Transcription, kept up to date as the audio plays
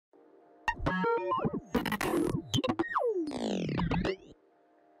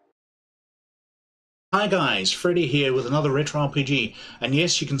Hi guys, Freddy here with another retro RPG, and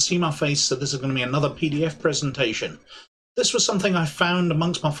yes, you can see my face, so this is going to be another PDF presentation. This was something I found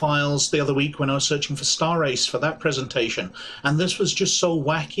amongst my files the other week when I was searching for Star Ace for that presentation, and this was just so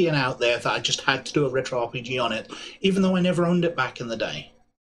wacky and out there that I just had to do a retro RPG on it, even though I never owned it back in the day.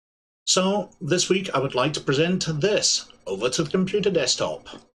 So, this week I would like to present this over to the computer desktop.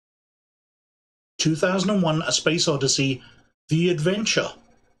 2001 A Space Odyssey, The Adventure,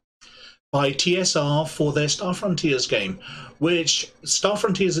 by TSR for their Star Frontiers game, which Star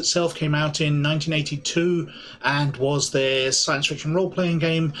Frontiers itself came out in 1982 and was their science fiction role-playing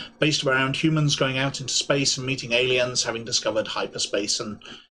game based around humans going out into space and meeting aliens, having discovered hyperspace and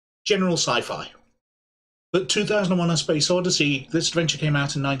general sci-fi. But 2001 A Space Odyssey, this adventure came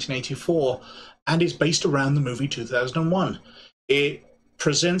out in 1984 and is based around the movie 2001. It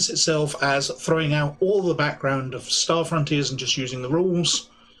presents itself as throwing out all the background of Star Frontiers and just using the rules,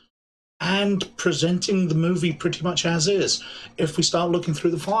 and presenting the movie pretty much as is, if we start looking through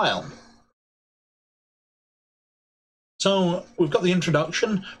the file. So we've got the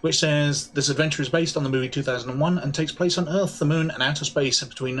introduction, which says this adventure is based on the movie 2001 and takes place on Earth, the Moon, and outer space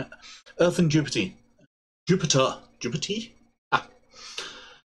between Earth and Jupiter. Jupiter? Ah.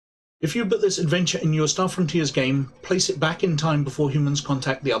 If you put this adventure in your Star Frontiers game, place it back in time before humans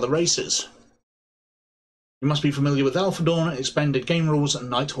contact the other races. You must be familiar with Alpha Dawn, expanded game rules, and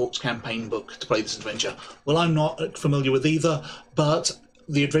Nighthawk's campaign book to play this adventure. Well, I'm not familiar with either, but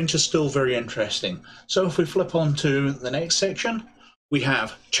the adventure's still very interesting. So if we flip on to the next section, we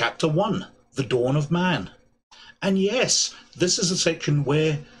have Chapter 1, The Dawn of Man. And yes, this is a section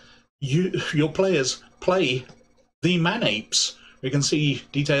where your players play the man-apes. We can see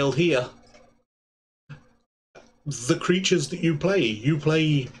detailed here the creatures that you play. You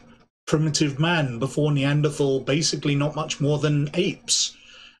play primitive man before Neanderthal, basically not much more than apes.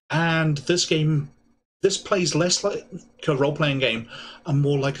 And this plays less like a role-playing game and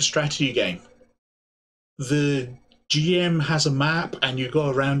more like a strategy game. The GM has a map and you go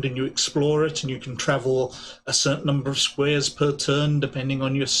around and you explore it, and you can travel a certain number of squares per turn depending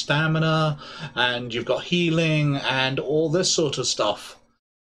on your stamina, and you've got healing and all this sort of stuff.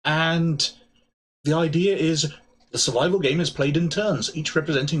 And the idea is the survival game is played in turns, each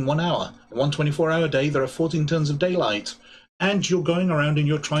representing 1 hour. In one 24-hour day, there are 14 turns of daylight, and you're going around and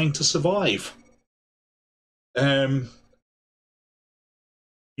you're trying to survive. You've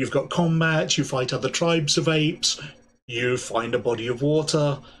got combat, you fight other tribes of apes, you find a body of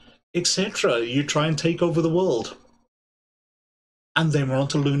water, etc. You try and take over the world. And then we're on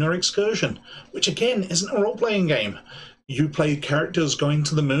to Lunar Excursion, which again isn't a role-playing game. You play characters going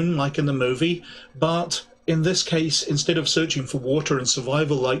to the moon like in the movie, but in this case, instead of searching for water and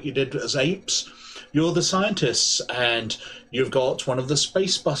survival like you did as apes, you're the scientists, and you've got one of the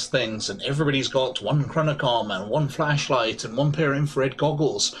space bus things, and everybody's got one chronocom and one flashlight and one pair of infrared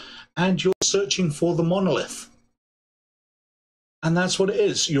goggles, and you're searching for the monolith. And that's what it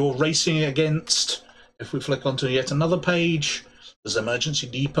is. You're racing against, if we flick onto yet another page, there's emergency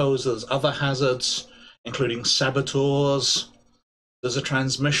depots, there's other hazards, including saboteurs, there's a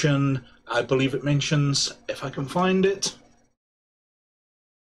transmission, I believe it mentions, if I can find it.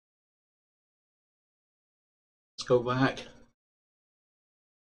 Let's go back.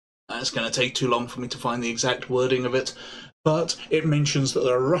 It's going to take too long for me to find the exact wording of it, but it mentions that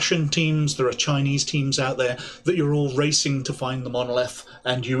there are Russian teams, there are Chinese teams out there, that you're all racing to find the monolith,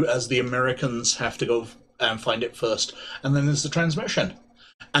 and you as the Americans have to go and find it first. And then there's the transmission.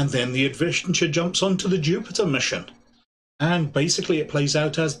 And then the adventure jumps onto the Jupiter mission. And basically it plays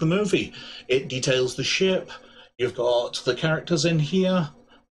out as the movie. It details the ship, you've got the characters in here,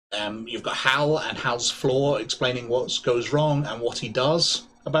 you've got Hal and Hal's flaw explaining what goes wrong and what he does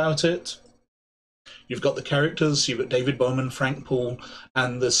about it. You've got the characters, you've got David Bowman, Frank Poole,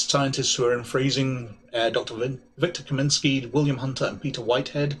 and the scientists who are in freezing, Dr. Victor Kaminsky, William Hunter, and Peter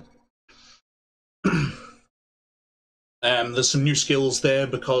Whitehead. There's some new skills there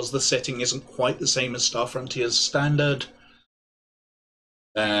because the setting isn't quite the same as Star Frontiers standard.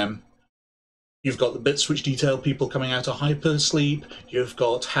 You've got the bits which detail people coming out of hypersleep. You've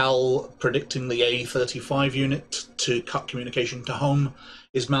got Hal predicting the A35 unit to cut communication to home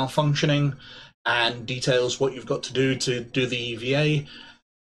is malfunctioning, and details what you've got to do the EVA.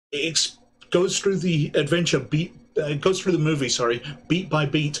 It goes through the adventure goes through the movie, beat by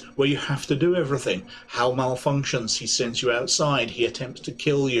beat, where you have to do everything. Hal malfunctions, he sends you outside, he attempts to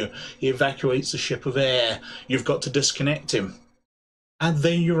kill you, he evacuates the ship of air, you've got to disconnect him. And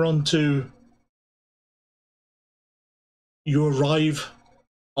then you're on to, you arrive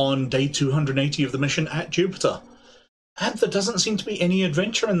on day 280 of the mission at Jupiter. And there doesn't seem to be any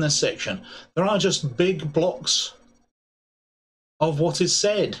adventure in this section. There are just big blocks of what is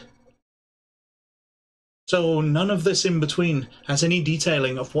said. So none of this in between has any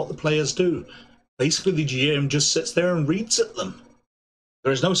detailing of what the players do. Basically, the GM just sits there and reads at them.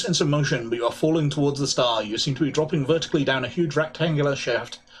 There is no sense of motion, but you are falling towards the star. You seem to be dropping vertically down a huge rectangular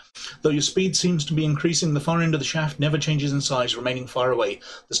shaft. Though your speed seems to be increasing, the far end of the shaft never changes in size, remaining far away.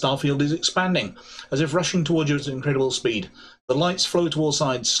 The star field is expanding, as if rushing towards you at incredible speed. The lights flow to all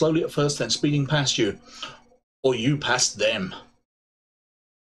sides, slowly at first, then speeding past you. Or you past them.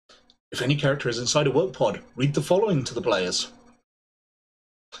 If any character is inside a work pod, read the following to the players.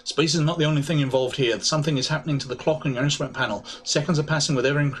 Space is not the only thing involved here. Something is happening to the clock on your instrument panel. Seconds are passing with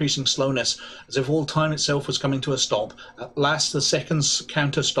ever-increasing slowness, as if all time itself was coming to a stop. At last, the seconds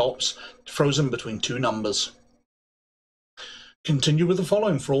counter stops, frozen between two numbers. Continue with the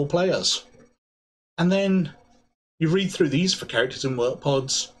following for all players. And then you read through these for characters in work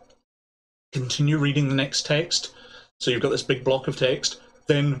pods. Continue reading the next text. So you've got this big block of text.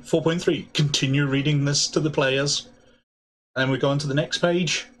 Then 4.3, continue reading this to the players. And then we go on to the next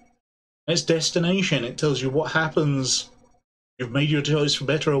page. It's destination. It tells you what happens. You've made your choice for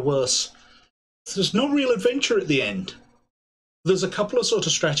better or worse. There's no real adventure at the end. There's a couple of sort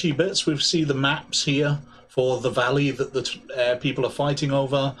of strategy bits. We see the maps here for the valley that the people are fighting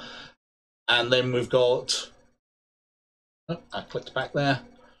over. And then we've got... Oh, I clicked back there.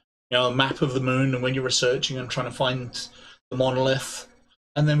 You know, a map of the moon and when you're researching and trying to find the monolith.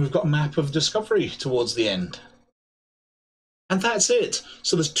 And then we've got a map of Discovery towards the end. And that's it.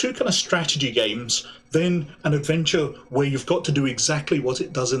 So there's two kind of strategy games, then an adventure where you've got to do exactly what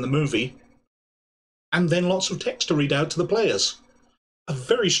it does in the movie, and then lots of text to read out to the players. A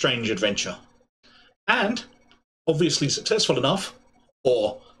very strange adventure. And obviously successful enough,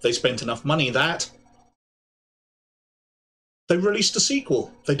 or they spent enough money that they released a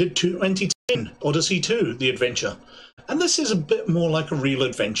sequel. They did 2010 Odyssey 2, The Adventure. And this is a bit more like a real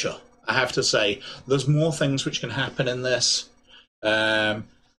adventure, I have to say. There's more things which can happen in this. You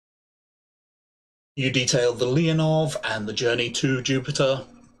detail the Leonov and the journey to Jupiter,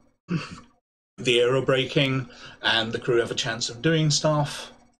 the aerobraking, and the crew have a chance of doing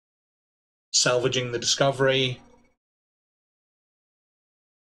stuff, salvaging the Discovery,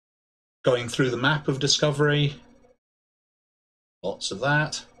 going through the map of Discovery, lots of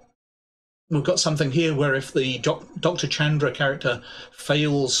that. We've got something here where if the Dr. Chandra character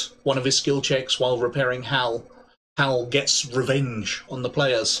fails one of his skill checks while repairing HAL, HAL gets revenge on the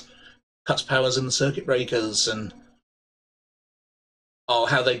players, cuts powers in the circuit breakers, and oh,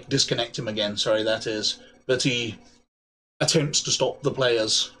 how they disconnect him again, sorry, that is. But he attempts to stop the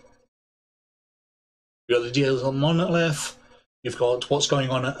players. You've got the deals on Monolith, you've got what's going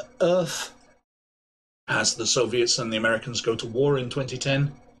on at Earth, as the Soviets and the Americans go to war in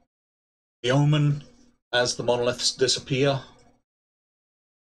 2010. The Omen, as the monoliths disappear.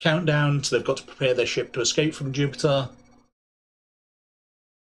 Countdown, so they've got to prepare their ship to escape from Jupiter.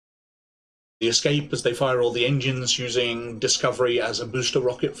 The escape as they fire all the engines using Discovery as a booster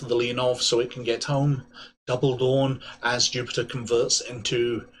rocket for the Leonov so it can get home. Double Dawn as Jupiter converts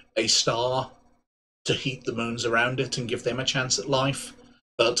into a star to heat the moons around it and give them a chance at life,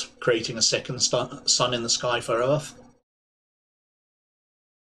 but creating a second sun in the sky for Earth.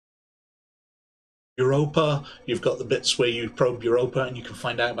 Europa, you've got the bits where you probe Europa and you can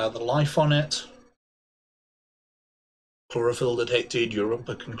find out about the life on it. Chlorophyll detected,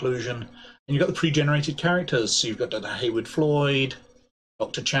 Europa conclusion. And you've got the pre-generated characters. So you've got Dr. Hayward Floyd,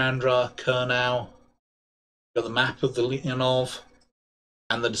 Dr. Chandra, Kurnow. You've got the map of the Leonov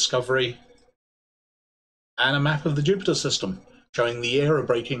and the Discovery. And a map of the Jupiter system, showing the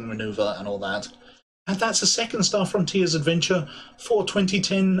aerobraking maneuver and all that. And that's a second Star Frontiers adventure for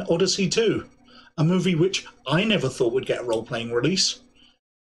 2010 Odyssey 2. A movie which I never thought would get a role-playing release.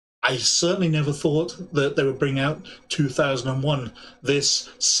 I certainly never thought that they would bring out 2001, this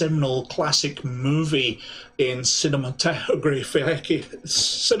seminal classic movie in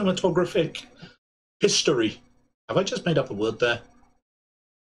cinematographic history. Have I just made up a word there?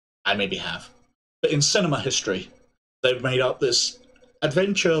 I maybe have. But in cinema history, they've made up this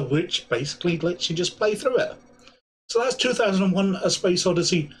adventure which basically lets you just play through it. So that's 2001 A Space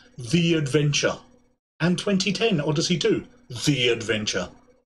Odyssey, The Adventure. And 2010 Odyssey 2, The Adventure.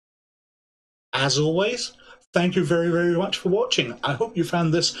 As always, thank you very, very much for watching. I hope you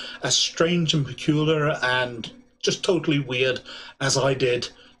found this as strange and peculiar and just totally weird as I did,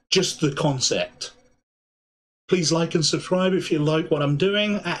 just the concept. Please like and subscribe if you like what I'm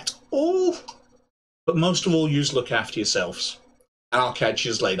doing at all. But most of all, you look after yourselves. and I'll catch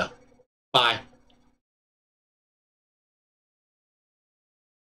you later. Bye.